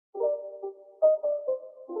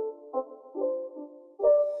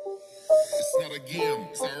not a game,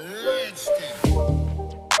 it's a rich thing.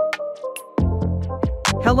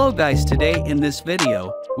 Hello guys, today in this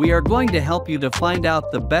video, we are going to help you to find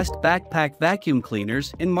out the best backpack vacuum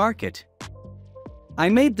cleaners in market. I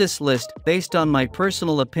made this list based on my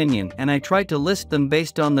personal opinion and I tried to list them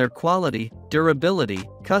based on their quality, durability,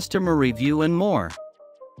 customer review and more.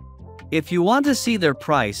 If you want to see their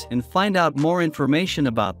price and find out more information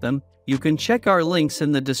about them, you can check our links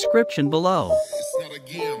in the description below. It's not a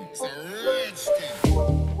game, it's a rich thing.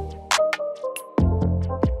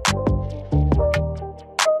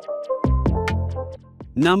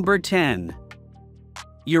 Number 10.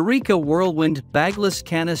 Eureka Whirlwind Bagless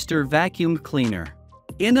Canister Vacuum Cleaner.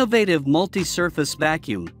 Innovative multi-surface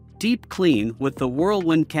vacuum, deep clean with the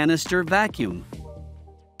Whirlwind Canister Vacuum.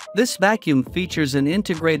 This vacuum features an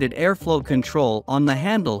integrated airflow control on the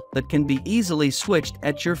handle that can be easily switched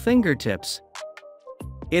at your fingertips.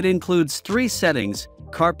 It includes 3 settings: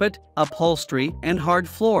 carpet, upholstery, and hard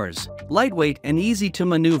floors. Lightweight and easy to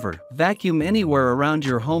maneuver. Vacuum anywhere around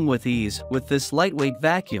your home with ease with this lightweight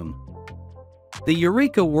vacuum. The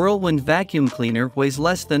Eureka Whirlwind Vacuum Cleaner weighs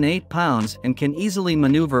less than 8 pounds and can easily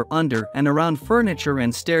maneuver under and around furniture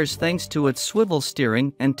and stairs thanks to its swivel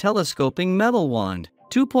steering and telescoping metal wand.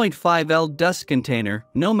 2.5L dust container,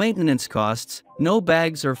 no maintenance costs, no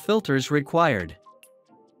bags or filters required.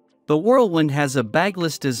 The Whirlwind has a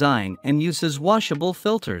bagless design and uses washable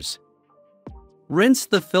filters. Rinse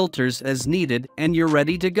the filters as needed and you're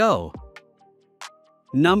ready to go.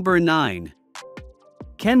 Number 9.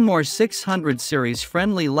 Kenmore 600 Series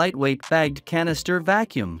Friendly Lightweight Bagged Canister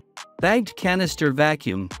Vacuum. Bagged canister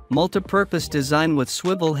vacuum, multi-purpose design with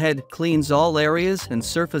swivel head, cleans all areas and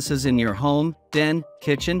surfaces in your home, den,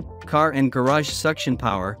 kitchen, car and garage. Suction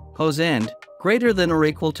power, hose end, greater than or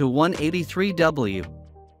equal to 183 W.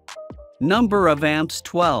 Number of amps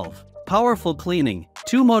 12. Powerful cleaning.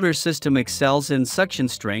 2-motor system excels in suction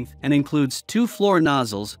strength and includes 2 floor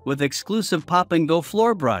nozzles with exclusive pop-and-go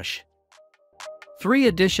floor brush. 3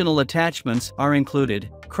 additional attachments are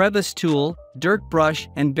included: crevice tool, dirt brush,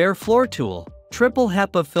 and bare floor tool. Triple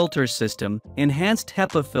HEPA filter system, enhanced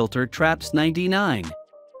HEPA filter traps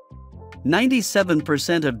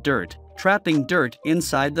 97% of dirt, trapping dirt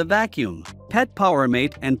inside the vacuum. Pet power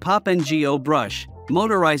mate and pop-and-go brush,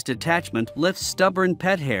 motorized attachment lifts stubborn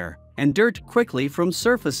pet hair and dirt quickly from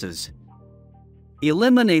surfaces.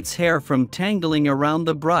 Eliminates hair from tangling around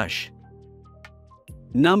the brush.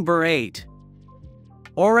 Number 8.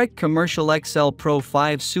 Orec Commercial XL Pro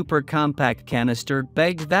 5 Super Compact Canister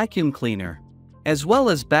Bagged Vacuum Cleaner. As well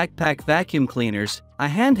as backpack vacuum cleaners, a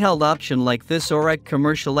handheld option like this Orec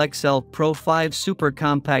Commercial XL Pro 5 Super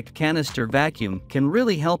Compact Canister Vacuum can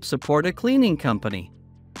really help support a cleaning company.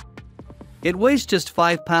 It weighs just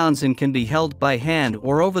 5 pounds and can be held by hand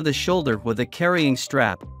or over the shoulder with a carrying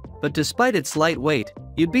strap, but despite its light weight,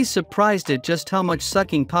 you'd be surprised at just how much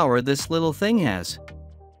sucking power this little thing has.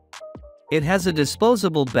 It has a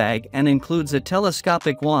disposable bag and includes a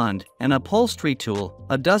telescopic wand, an upholstery tool,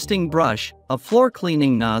 a dusting brush, a floor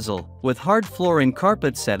cleaning nozzle with hard floor and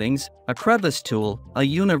carpet settings, a crevice tool, a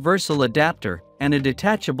universal adapter, and a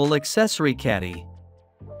detachable accessory caddy.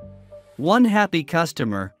 One happy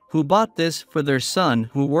customer, who bought this for their son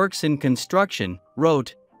who works in construction,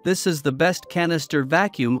 wrote, "This is the best canister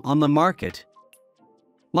vacuum on the market.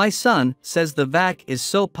 My son says the vac is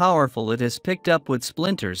so powerful it has picked up with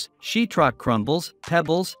splinters, sheetrock crumbles,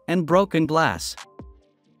 pebbles, and broken glass."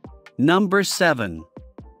 Number 7.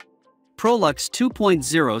 Prolux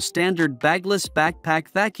 2.0 Standard Bagless Backpack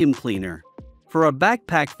Vacuum Cleaner. For a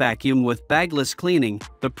backpack vacuum with bagless cleaning,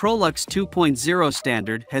 the Prolux 2.0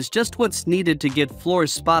 Standard has just what's needed to get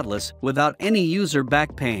floors spotless without any user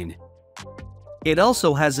back pain. It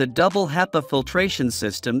also has a double HEPA filtration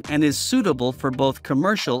system and is suitable for both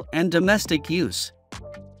commercial and domestic use.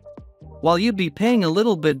 While you'd be paying a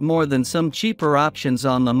little bit more than some cheaper options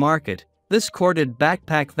on the market, this corded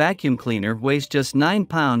backpack vacuum cleaner weighs just 9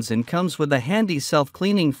 pounds and comes with a handy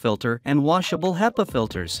self-cleaning filter and washable HEPA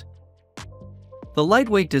filters. The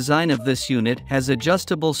lightweight design of this unit has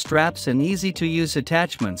adjustable straps and easy-to-use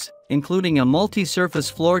attachments, including a multi-surface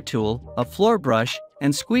floor tool, a floor brush,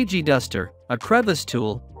 and squeegee duster, a crevice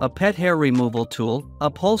tool, a pet hair removal tool,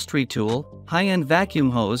 upholstery tool, high-end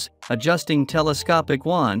vacuum hose, adjusting telescopic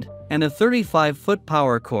wand, and a 35-foot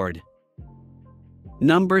power cord.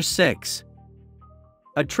 Number 6.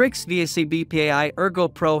 Atrix VACBPAI Ergo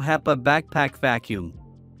Pro HEPA Backpack Vacuum.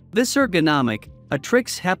 This ergonomic,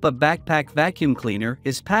 Atrix HEPA Backpack Vacuum Cleaner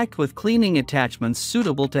is packed with cleaning attachments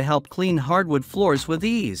suitable to help clean hardwood floors with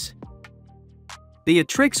ease. The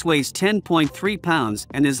Atrix weighs 10.3 pounds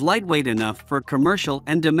and is lightweight enough for commercial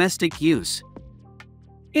and domestic use.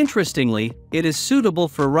 Interestingly, it is suitable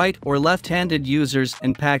for right or left-handed users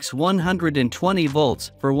and packs 120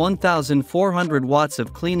 volts for 1,400 watts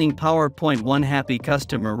of cleaning power. One happy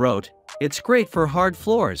customer wrote, "It's great for hard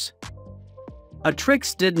floors.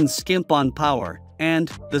 Atrix didn't skimp on power, and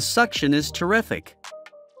the suction is terrific."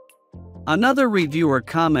 Another reviewer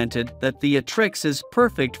commented that the Atrix is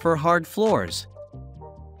perfect for hard floors.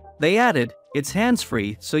 They added, "It's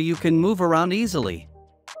hands-free so you can move around easily."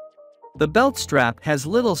 The belt strap has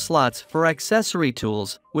little slots for accessory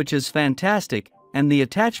tools, which is fantastic, and the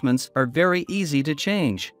attachments are very easy to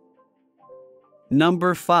change.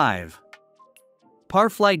 Number 5.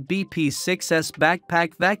 Powerflight BP6S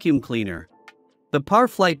Backpack Vacuum Cleaner. The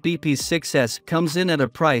Powerflight BP6S comes in at a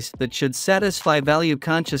price that should satisfy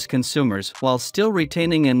value-conscious consumers while still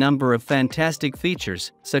retaining a number of fantastic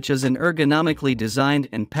features, such as an ergonomically designed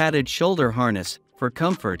and padded shoulder harness for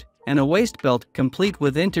comfort, and a waist belt complete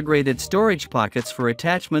with integrated storage pockets for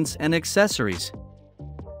attachments and accessories.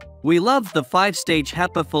 We love the 5-stage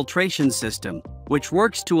HEPA filtration system, which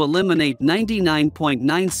works to eliminate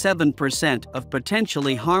 99.97% of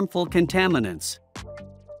potentially harmful contaminants.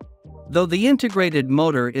 Though the integrated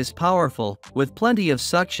motor is powerful, with plenty of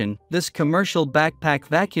suction, this commercial backpack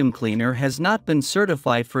vacuum cleaner has not been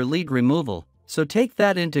certified for lead removal, so take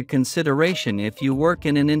that into consideration if you work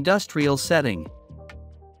in an industrial setting.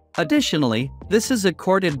 Additionally, this is a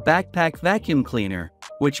corded backpack vacuum cleaner,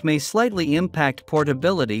 which may slightly impact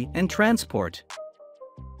portability and transport.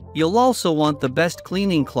 You'll also want the best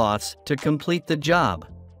cleaning cloths to complete the job.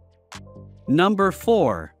 Number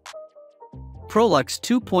 4. ProLux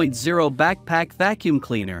 2.0 Backpack Vacuum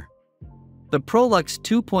Cleaner. The ProLux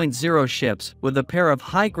 2.0 ships with a pair of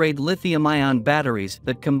high-grade lithium-ion batteries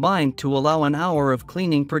that combine to allow an hour of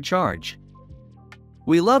cleaning per charge.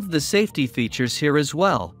 We love the safety features here as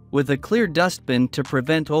well, with a clear dustbin to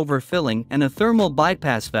prevent overfilling and a thermal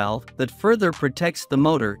bypass valve that further protects the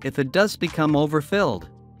motor if it does become overfilled.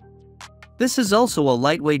 This is also a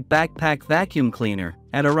lightweight backpack vacuum cleaner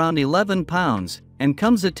at around 11 pounds and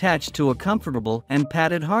comes attached to a comfortable and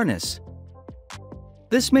padded harness.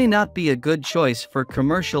 This may not be a good choice for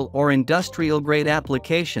commercial or industrial-grade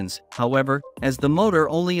applications, however, as the motor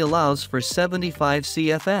only allows for 75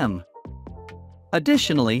 CFM.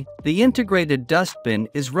 Additionally, the integrated dustbin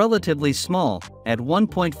is relatively small, at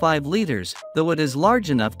 1.5 liters, though it is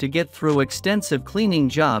large enough to get through extensive cleaning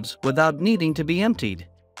jobs without needing to be emptied.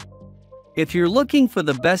 If you're looking for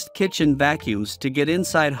the best kitchen vacuums to get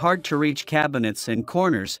inside hard-to-reach cabinets and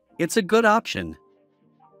corners, it's a good option.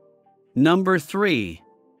 Number 3.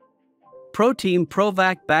 ProTeam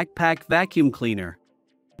ProVac Backpack Vacuum Cleaner.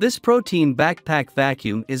 This ProTeam backpack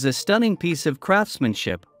vacuum is a stunning piece of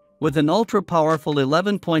craftsmanship, with an ultra-powerful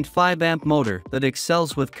 11.5 amp motor that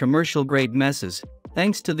excels with commercial-grade messes,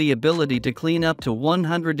 thanks to the ability to clean up to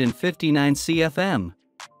 159 CFM.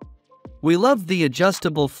 We love the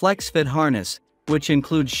adjustable FlexFit harness, which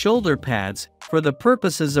includes shoulder pads, for the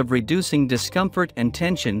purposes of reducing discomfort and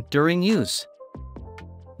tension during use.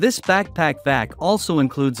 This backpack vac also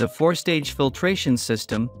includes a 4-stage filtration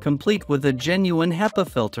system, complete with a genuine HEPA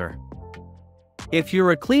filter. If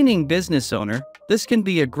you're a cleaning business owner, this can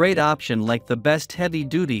be a great option like the best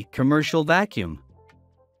heavy-duty commercial vacuum.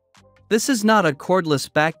 This is not a cordless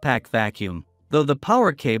backpack vacuum, though the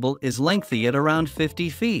power cable is lengthy at around 50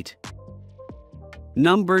 feet.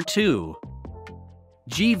 Number 2.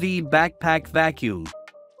 GV Backpack Vacuum.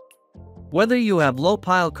 Whether you have low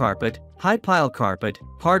pile carpet, high pile carpet,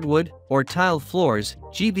 hardwood, or tile floors,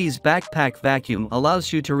 GV's backpack vacuum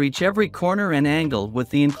allows you to reach every corner and angle with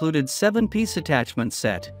the included 7-piece attachment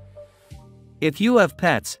set. If you have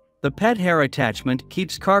pets, the pet hair attachment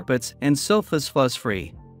keeps carpets and sofas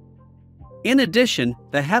fuzz-free. In addition,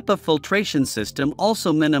 the HEPA filtration system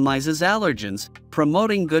also minimizes allergens,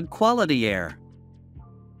 promoting good quality air.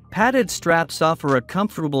 Padded straps offer a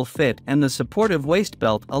comfortable fit, and the supportive waist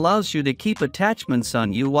belt allows you to keep attachments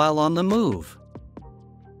on you while on the move.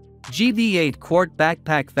 GV 8-quart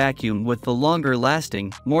backpack vacuum with the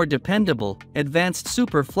longer-lasting, more dependable, advanced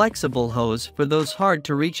super flexible hose for those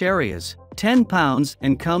hard-to-reach areas. 10 pounds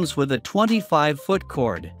and comes with a 25-foot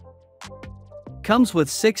cord. Comes with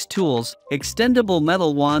 6 tools, extendable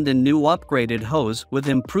metal wand and new upgraded hose with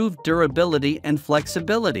improved durability and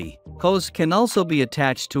flexibility. Hose can also be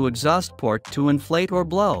attached to exhaust port to inflate or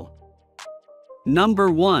blow. Number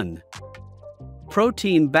 1.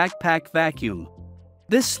 ProTeam Backpack Vacuum.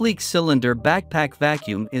 This sleek cylinder backpack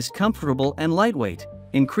vacuum is comfortable and lightweight,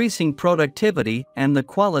 increasing productivity and the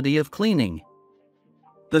quality of cleaning.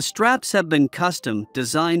 The straps have been custom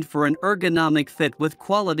designed for an ergonomic fit with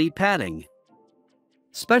quality padding.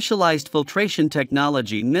 Specialized filtration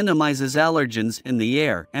technology minimizes allergens in the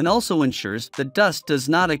air and also ensures that dust does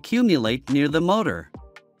not accumulate near the motor.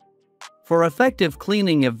 For effective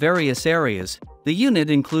cleaning of various areas, the unit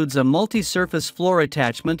includes a multi-surface floor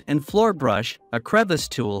attachment and floor brush, a crevice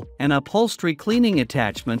tool, an upholstery cleaning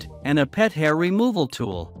attachment, and a pet hair removal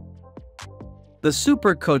tool. The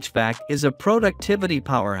Super Coach Vac is a productivity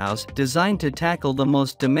powerhouse designed to tackle the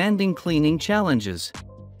most demanding cleaning challenges.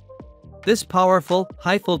 This powerful,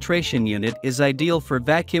 high-filtration unit is ideal for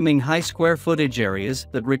vacuuming high square footage areas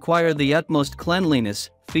that require the utmost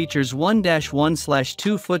cleanliness, features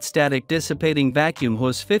 1-1/2-foot static dissipating vacuum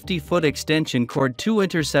hose 50-foot extension cord 2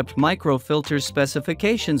 intercept microfilters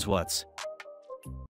specifications. What's